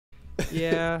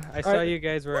Yeah, I saw you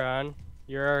guys were on.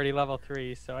 You're already level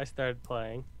 3, so I started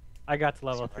playing. I got to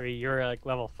level 3. You were like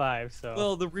level 5, so.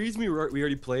 Well, the reason we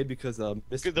already played because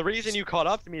the reason you caught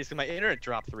up to me is because my internet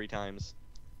dropped 3 times.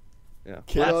 Yeah.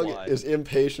 KkDogg is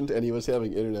impatient and he was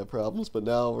having internet problems, but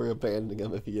now we're abandoning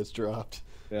him if he gets dropped.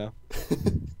 Yeah.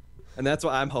 And that's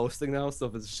why I'm hosting now, so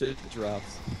if his shit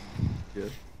drops.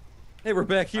 Good. Hey, we're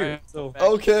back here. Right, so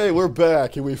Okay, we're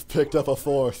back and we've picked up a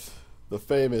 4th. The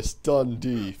famous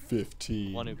Dundee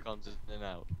 15. One who comes in and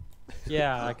out.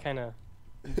 Yeah, I kind of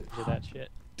did that shit.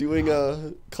 Doing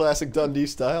a classic Dundee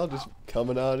style, just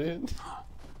coming on in.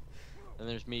 And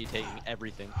there's me taking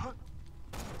everything.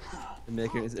 and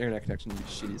making his internet connection be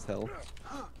shitty as hell.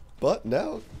 But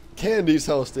now, Candy's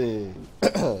hosting.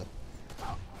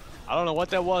 I don't know what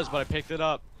that was, but I picked it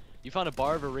up. You found a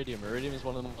bar of Iridium. Iridium is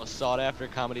one of the most sought-after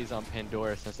commodities on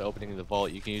Pandora since the opening of the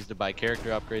vault. You can use it to buy character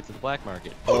upgrades in the black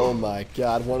market. Oh my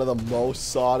god, one of the most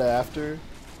sought after.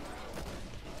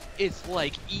 It's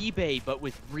like eBay, but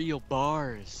with real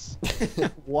bars.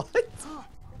 What?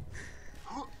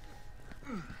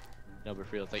 No, but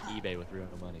for real, it's like eBay with real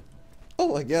money.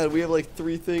 Oh my god, we have like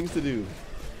 3 things to do.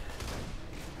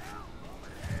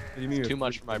 What do you mean It's too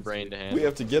much for my brain to handle. We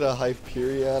have to get a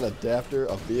Hyperion adapter,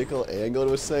 a vehicle, and go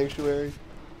to a sanctuary.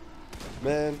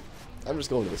 Man, I'm just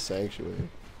going to the sanctuary.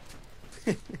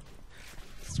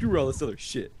 Screw all this other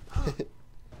shit.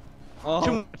 Oh,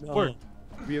 Too much work.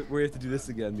 We have to do this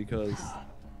again because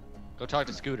Go talk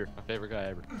to Scooter, my favorite guy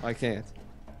ever. I can't.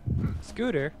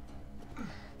 Scooter?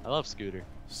 I love Scooter.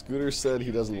 Scooter said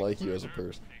he doesn't like you as a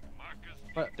person.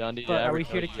 Dundee, But did I are ever we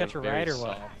tell here to you catch you a have ride or very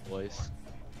what? soft voice?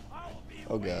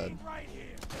 Oh god.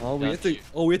 Oh, we have to.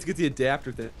 Oh, we have to get the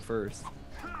adapter thing first.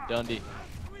 Dundee,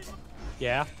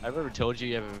 Yeah? I've ever told you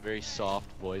you have a very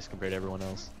soft voice compared to everyone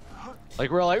else. Like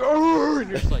we're all like, oh, and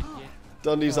you're just like, yeah.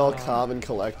 Dundee's all calm and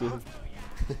collected.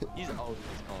 He's always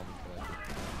calm and collected.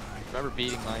 Remember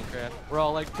beating Minecraft? We're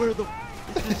all like, where the?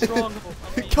 It's the stronghold.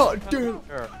 God damn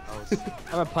it.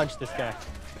 I'm gonna punch this guy.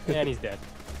 And he's dead.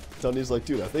 Dundee's like,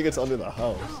 dude, I think it's under the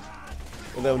house.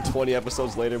 And then 20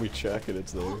 episodes later, we check and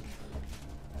it's there.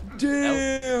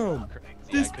 Damn!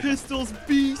 This pistol's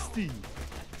beastie.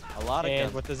 A lot of And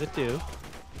guns. what does it do?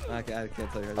 I can't tell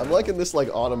you. Right I'm now. liking this like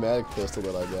automatic pistol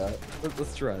that I got.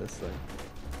 Let's try this thing.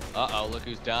 Uh-oh, look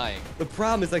who's dying. The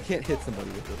problem is I can't hit somebody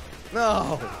with it.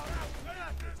 No.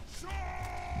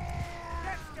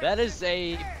 That is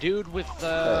a dude with,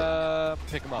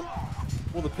 pick him up.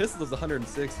 Well, the pistol does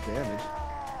 106 damage.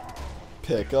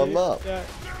 Pick them up. You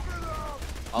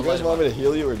I'll guys let want him me to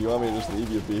heal you or do you want me to just leave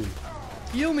you be?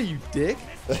 Heal me, you dick.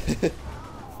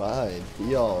 Fine.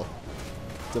 Be all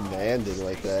demanding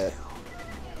like that.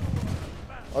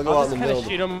 I'll go I'll out just in the kind middle. of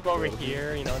shoot him over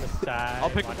here, you know, on the side. I'll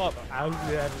pick him up.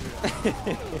 That's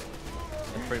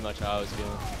Pretty much how I was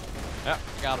feeling. Yeah,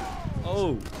 got him.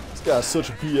 Oh. This guy's such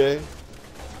a BA.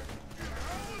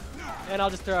 And I'll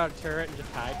just throw out a turret and just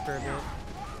hide for a minute.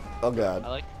 Oh god. I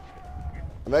like.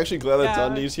 I'm actually glad that Yeah.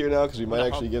 Dundee's here now because we might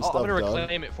actually get I'm stuff gonna done.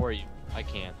 reclaim it for you. I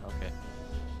can't. Okay.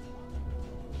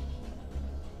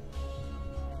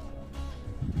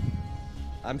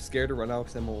 I'm scared to run out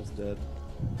because I'm almost dead.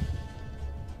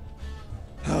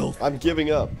 Health. I'm giving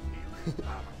up.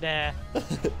 Nah.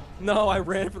 No, I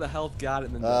ran for the health, got it,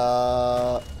 and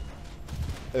then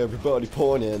Everybody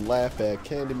point and laugh at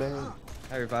Candyman.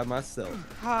 I revived myself.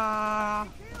 I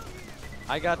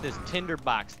got this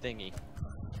tinderbox thingy.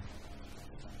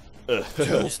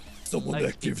 Someone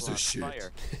Lights people on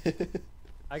fire.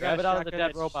 I Grab got it out of the dead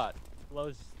that robot.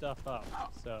 blows stuff up,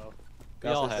 so. We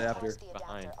all this have after. Punch the adapter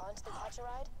behind. onto the catch-a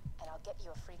ride, and I'll get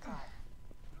you a free car.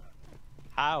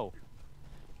 How?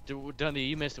 Dundee,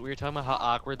 you missed it. We were talking about how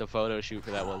awkward the photo shoot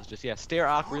for that was. Just, yeah, stare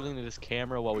awkwardly into this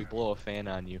camera while we blow a fan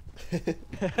on you. Executing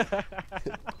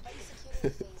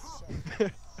phase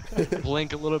shift.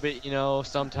 Blink a little bit, you know, Well,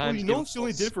 sometimes. you give know a she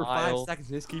only little did it for smile. 5 seconds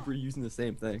and just keep reusing the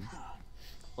same thing.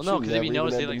 Well, no, because if She you never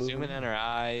notice, even they had like to zoom move. in on her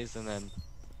eyes, and then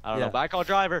I don't Yeah. know. But I call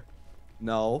driver.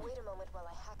 No. Wait a moment while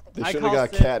I hack the They I should have call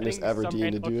got Katniss setting some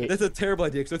Everdeen to do it. That's a terrible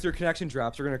idea because if your connection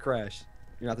drops, you're gonna crash.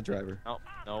 You're not the driver. No,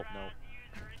 no, no.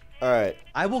 Alright,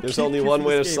 I will. there's kick only you one from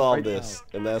way to this game solve right this,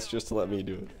 and that's just to let me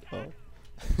do it.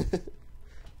 Oh.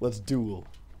 Let's duel.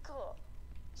 Cool.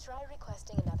 Try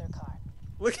requesting another car.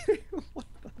 Now. Look at what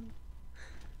the...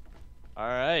 All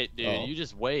right, dude, Oh. you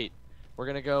just wait. We're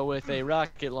gonna go with a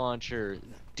rocket launcher.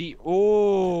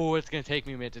 Oh, it's gonna take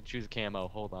me a minute to choose camo.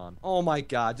 Hold on. Oh my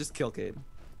god, just kill Cade.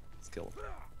 Just kill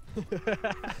him.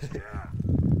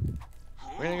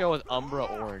 We're gonna go with Umbra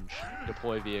Orange.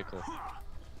 Deploy vehicle.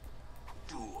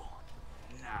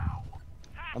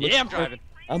 I'm the- Yeah, I'm driving.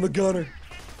 I'm the gunner.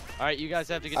 All right, you guys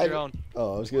have to get your own.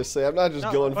 Oh, I was gonna say I'm not just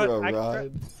No, going but for a I-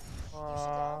 ride.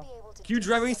 Can you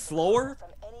drive any slower?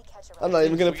 I'm not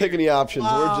even gonna pick any options.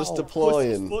 We're just Wow,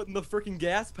 deploying. Foot in the freaking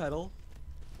gas pedal.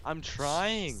 I'm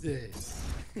trying. Jesus.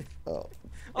 Oh,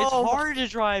 It's Oh my hard to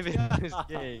drive in this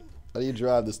game. how do you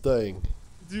drive this thing?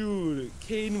 Dude,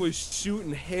 Caden was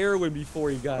shooting heroin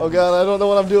before he got Oh here. god, I don't know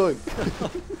what I'm doing.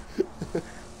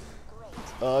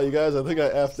 You guys, I think I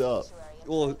effed up.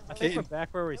 Well, I think we're Caden, back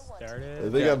where we I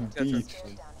started. think Yeah, I'm that's beached.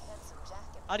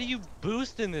 How do you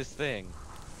boost in this thing?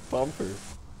 Bumper.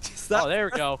 stop Oh, there we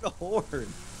pressing go. the horn.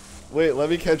 Wait, let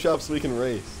me catch up so we can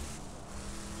race.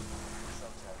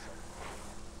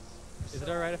 Is it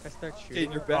alright if I start shooting?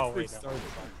 Caden, you're Oh, back where wait, you no. started.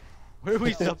 Where are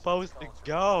we supposed to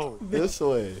go? This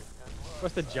way.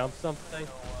 Supposed to jump something?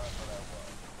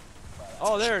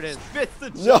 Oh, there it is. Missed the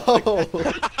No!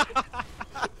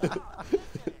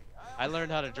 I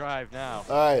learned how to drive now.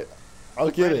 Alright,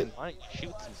 I'll get Brandon, it. why don't you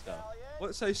shoot some stuff?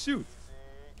 What should I shoot?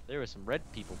 There were some red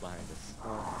people behind us.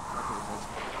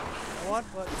 What?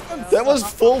 That was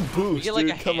full You boost, get like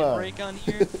dude. a Come on. handbrake on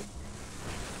here?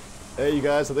 Hey, you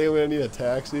guys, I think I'm gonna need a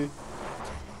taxi.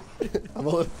 I'm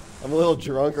a little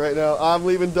drunk right now. I'm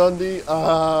leaving Dundee.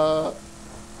 Oh.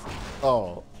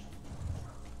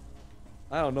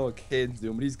 I don't know what Caden's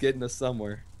doing, but he's getting us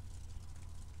somewhere.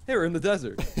 Hey, we're in the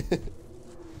desert.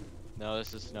 No,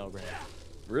 this is snow, Brandon.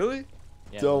 Really?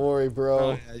 Yeah. Don't worry, bro. Oh,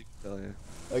 yeah, you can tell,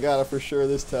 yeah. I got it for sure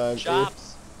this time.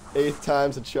 Chops. Eighth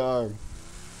time's a charm.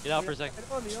 Get out for a second.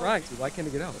 Trying to. Why can't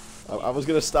I get out? I was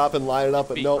gonna stop and line it up,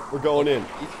 but nope, we're going in.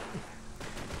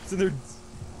 So they're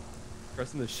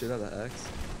pressing the shit out of X.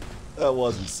 That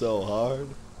wasn't so hard.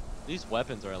 These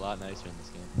weapons are a lot nicer in this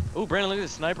game. Oh, Brandon, look at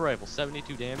this sniper rifle.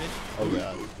 72 damage. Oh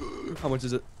god. How much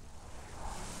is it?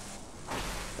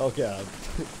 Oh god.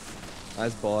 I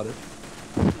just bought it.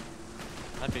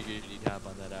 I figured you'd hop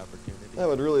on that opportunity. I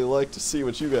would really like to see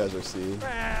what you guys are seeing.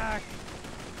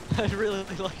 I'd really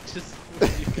like to see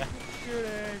what you got.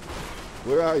 Shooting!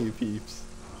 Where are you, peeps?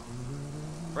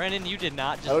 Brandon, you did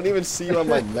not just. I don't even see you on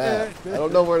my map. I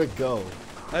don't know where to go.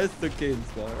 I just took Caden's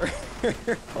car.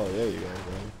 Oh, there you go,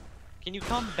 man. Can you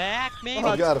come back, maybe?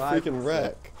 Oh god, a Five freaking percent.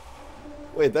 wreck.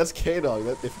 Wait, that's K-Dog.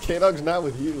 If K-Dog's not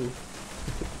with you,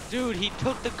 Dude, he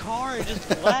took the car and just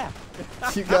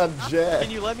left. you got jacked.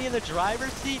 Can you let me in the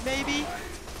driver's seat, maybe?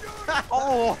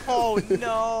 Oh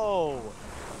no!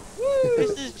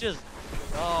 This is just.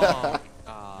 Oh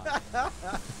god.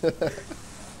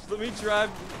 Let me drive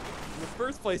in the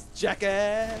first place,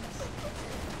 jackass.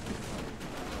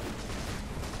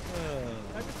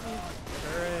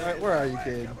 Alright, where are you,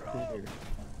 Cade? Here.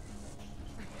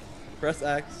 Press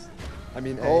X. I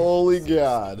mean A. Holy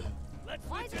god.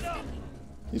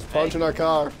 He's punching our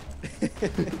car.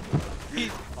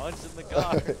 He's punching the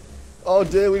car. Oh,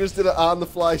 dude, we just did an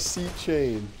on-the-fly seat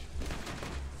change.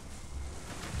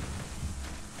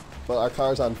 But our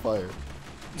car's on fire.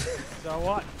 So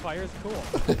what? Fire's cool.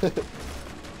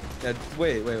 Yeah,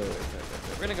 wait. We're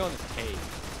gonna go in this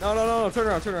cave. No, turn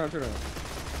around. What is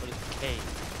the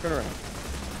cave? Turn around.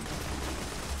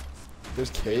 There's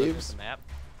Look at caves? the map.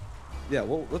 Yeah,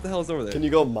 what the hell is over there? Can you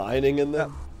go mining in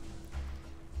them?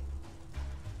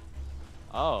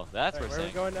 Oh, that's Wait, where where are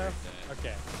we going now?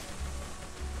 Okay.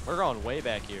 We're going way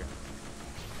back here.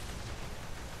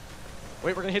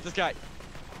 Wait, we're gonna hit this guy.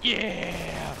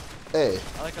 Yeah! Hey,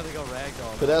 I like how they go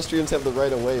ragdoll. pedestrians have the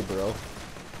right of way, bro.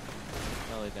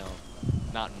 No, they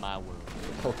don't. Not in my world.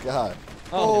 Oh, god.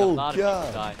 A Oh, lot of people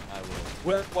god. die in my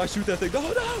world. Why shoot that thing?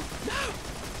 No!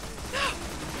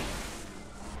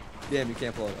 Damn, you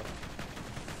can't blow it up.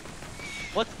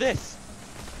 What's this?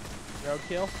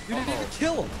 Roadkill? You didn't even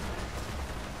kill him.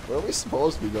 Where are we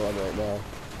supposed to be going right now?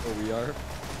 Oh, we are.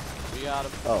 We got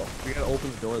him. Oh, We gotta open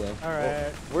the door though.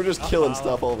 Alright. we're just killing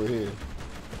stuff over here.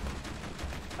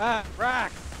 Ah,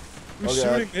 rock! Who's Oh,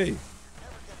 God. shooting me?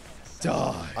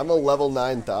 Die. I'm a level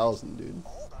 9,000, dude.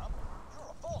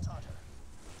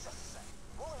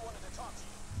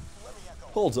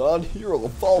 Hold on, you're a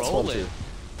vault Roland. hunter.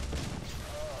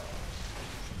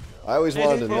 I always Hey,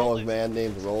 wanted hey, to know a Roland. man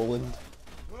named Roland.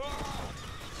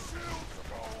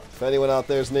 If anyone out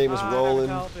there's name is I'm Roland,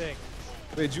 helping.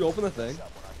 Wait, did you open the thing?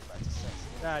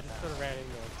 Nah, I just sort of ran into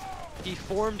him. He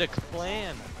formed a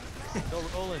clan. Go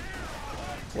Roland.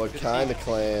 what kind of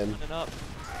clan? Running up.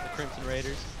 The Crimson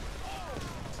Raiders.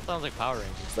 Sounds like Power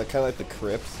Rangers. Is that kind of like the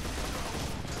Crips?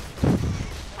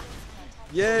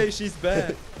 Yay, she's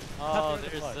back. Oh, Nothing in the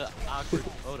there's the clutch. awkward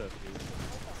photo, dude.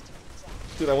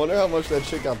 Dude, I wonder how much that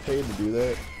shit got paid to do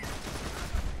that.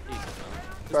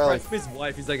 Probably like, His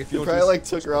wife. He's like, if he you don't probably do like this,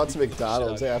 took her out to beat the shit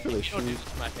McDonald's out of after the You don't do shoot.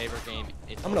 this is my favorite game.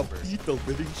 It's you. I'm gonna over. beat the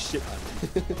living shit out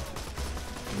of you.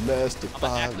 Master I'm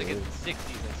gonna act like pilot. it's the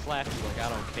 60s and slap you like I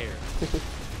don't care.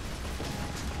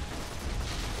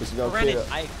 Cause you don't Brennan, care.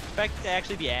 I expect it to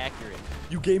actually be accurate.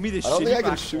 You gave me this I don't shitty think I can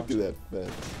rocket shoot launcher. through that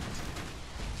fence.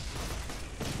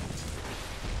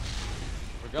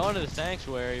 We're going to the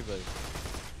sanctuary, but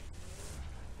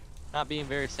not being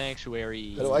very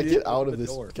sanctuary. How do I get out Open of the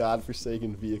this door.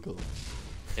 godforsaken vehicle?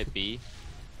 Hit B.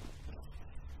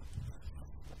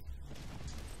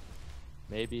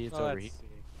 Maybe it's over here.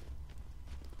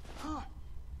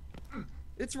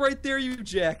 It's right there, you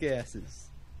jackasses.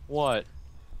 What?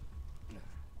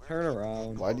 Turn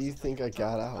around. Why do you think I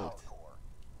got out?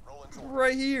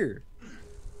 Right here.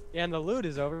 Yeah, and the loot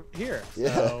is over here.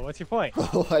 Yeah. So what's your point?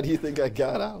 Why do you think I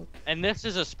got out? And this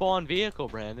is a spawn vehicle,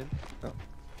 Brandon. Oh.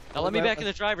 Now let me back in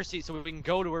the driver's seat so we can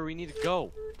go to where we need to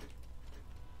go.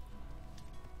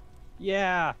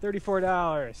 Yeah,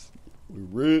 $34. We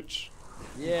rich.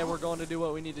 Yeah, we're going to do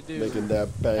what we need to do. Making that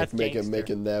bank. That's gangster.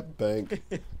 Making that bank.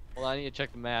 Well, I need to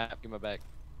check the map. Give my back.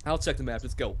 I'll check the map.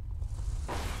 Let's go.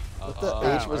 What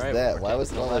the H was alright, that? we're Why was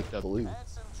it taking all the like left up. blue?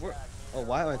 Where? Oh,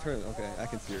 why am I turning? Okay, I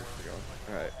can see where you're going.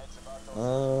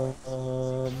 Alright.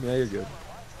 Yeah, you're good.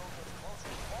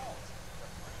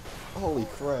 Holy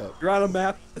crap. You're on a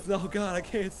map. Oh god, I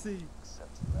can't see.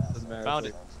 Doesn't matter. Found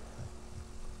it's it.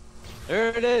 There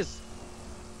it is.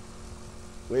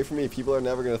 Wait for me. People are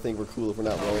never gonna think we're cool if we're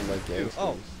not rolling like like- gangsters.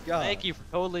 Oh god. Thank you for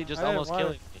totally just I didn't almost wanna-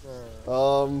 killing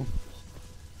me.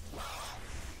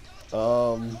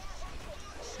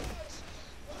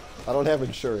 I don't have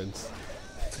insurance.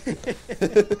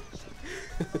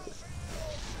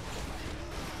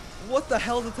 What the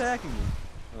hell's attacking me?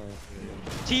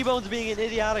 T-Bone's being an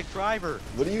idiotic driver.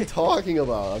 What are you talking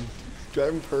about? I'm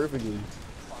driving perfectly.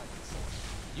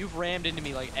 You've rammed into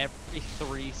me like every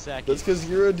 3 That's seconds. because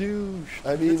you're a douche.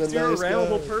 I mean, a You're a nice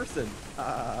rammable guy. person.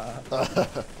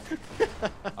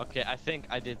 Okay, I think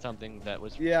I did something that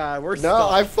was. Yeah, we're Now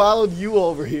stuck. I followed you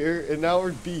over here, and now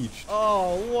we're beached.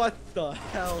 Oh, what the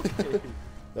hell, kid?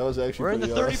 That was actually We're in the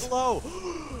pretty 30 awesome. below.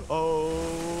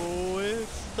 Oh, it's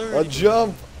 30. A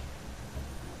jump.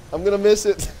 I'm gonna miss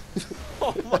it.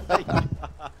 Oh my God.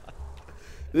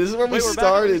 This is where we Wait, we're back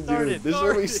where we started, dude. started. This is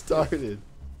where we started.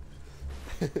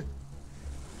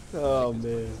 Oh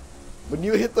man. When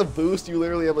you hit the boost, you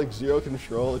literally have like 0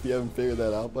 control if you haven't figured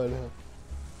that out by now.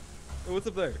 Hey, what's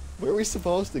up there? Where are we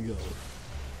supposed to go?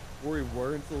 Where we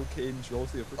were until Caden drove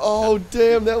to the first. Oh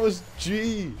damn, that was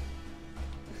G.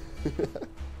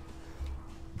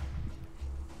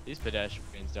 These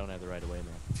pedestrians don't have the right of way, man.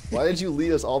 Why did you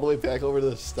lead us all the way back over to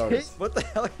the start? Hey, what the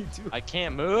hell are you doing? I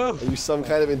can't move. Are you some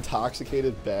kind of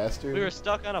intoxicated bastard? We were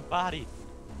stuck on a body.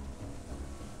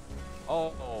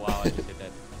 Oh, wow, I just hit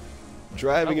that.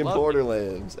 Driving in I love it.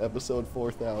 Borderlands, episode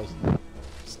 4000.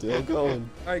 Still going.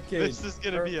 Alright, Caden. This is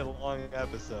gonna be a long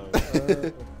episode.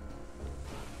 Turn.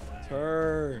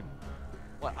 Turn.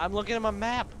 What? I'm looking at my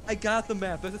map. I got the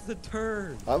map. This is the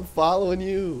turn. I'm following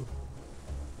you.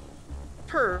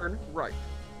 Turn right.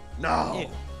 No. Yeah,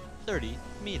 30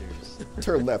 meters.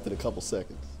 Turn left in a couple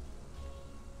seconds.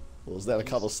 Well, is that a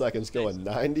couple seconds going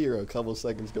 90 or a couple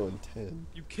seconds going 10?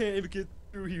 You can't even get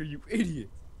through here, you idiot.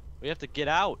 We have to get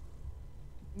out.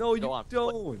 No, you Go on.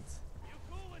 don't.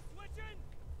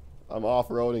 I'm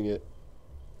off-roading it.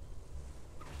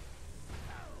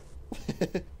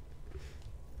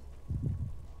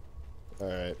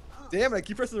 Alright. Damn it, I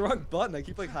keep pressing the wrong button. I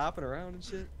keep like hopping around and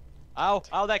shit. Ow,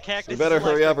 ow, that cactus. You better is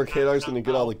hurry up or electric. Kkdogg's gonna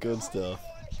get all Ow. the good stuff.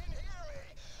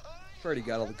 Already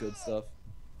got all the good stuff.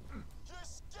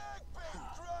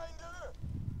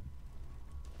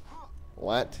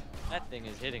 What? That thing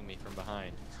is hitting me from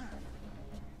behind.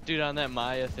 Dude, on that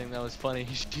Maya thing, that was funny.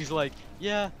 She's like,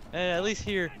 yeah, at least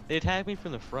here, they attack me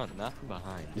from the front, not from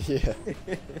behind. Yeah.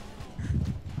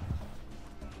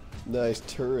 Nice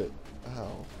turret.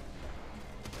 Ow.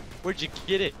 Where'd you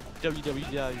get it?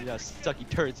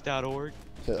 www.suckyturrets.org.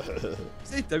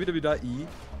 Say www.e.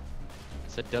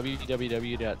 It's at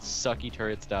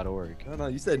www.suckyturrets.org. I don't know,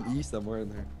 you said an E somewhere in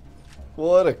there.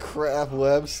 What a crap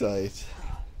website.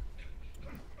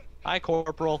 Hi,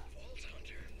 Corporal.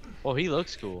 Oh, he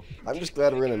looks cool. I'm just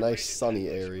glad we're in a nice sunny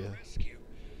area.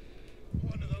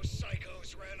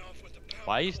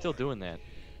 Why are you still doing that?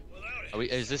 Are we?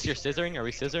 Is this your scissoring? Are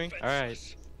we scissoring? All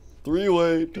right.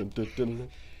 Three-way. Dun, dun, dun,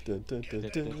 dun, dun, dun,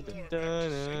 dun, dun, dun,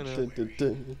 dun,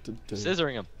 dun, dun.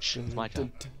 Scissoring him. Shh, it's my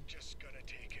time.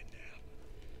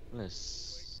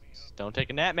 Don't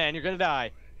take a nap, man. You're gonna die.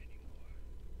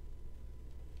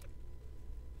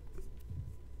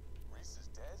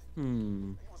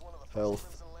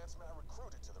 Health.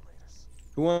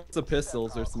 Who wants the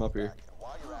pistols? There's some up here.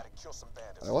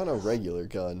 I want a regular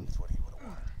gun.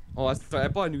 Oh, that's right. I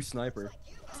bought a new sniper.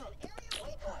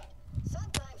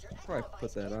 probably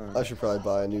put that on. I should probably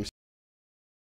buy a new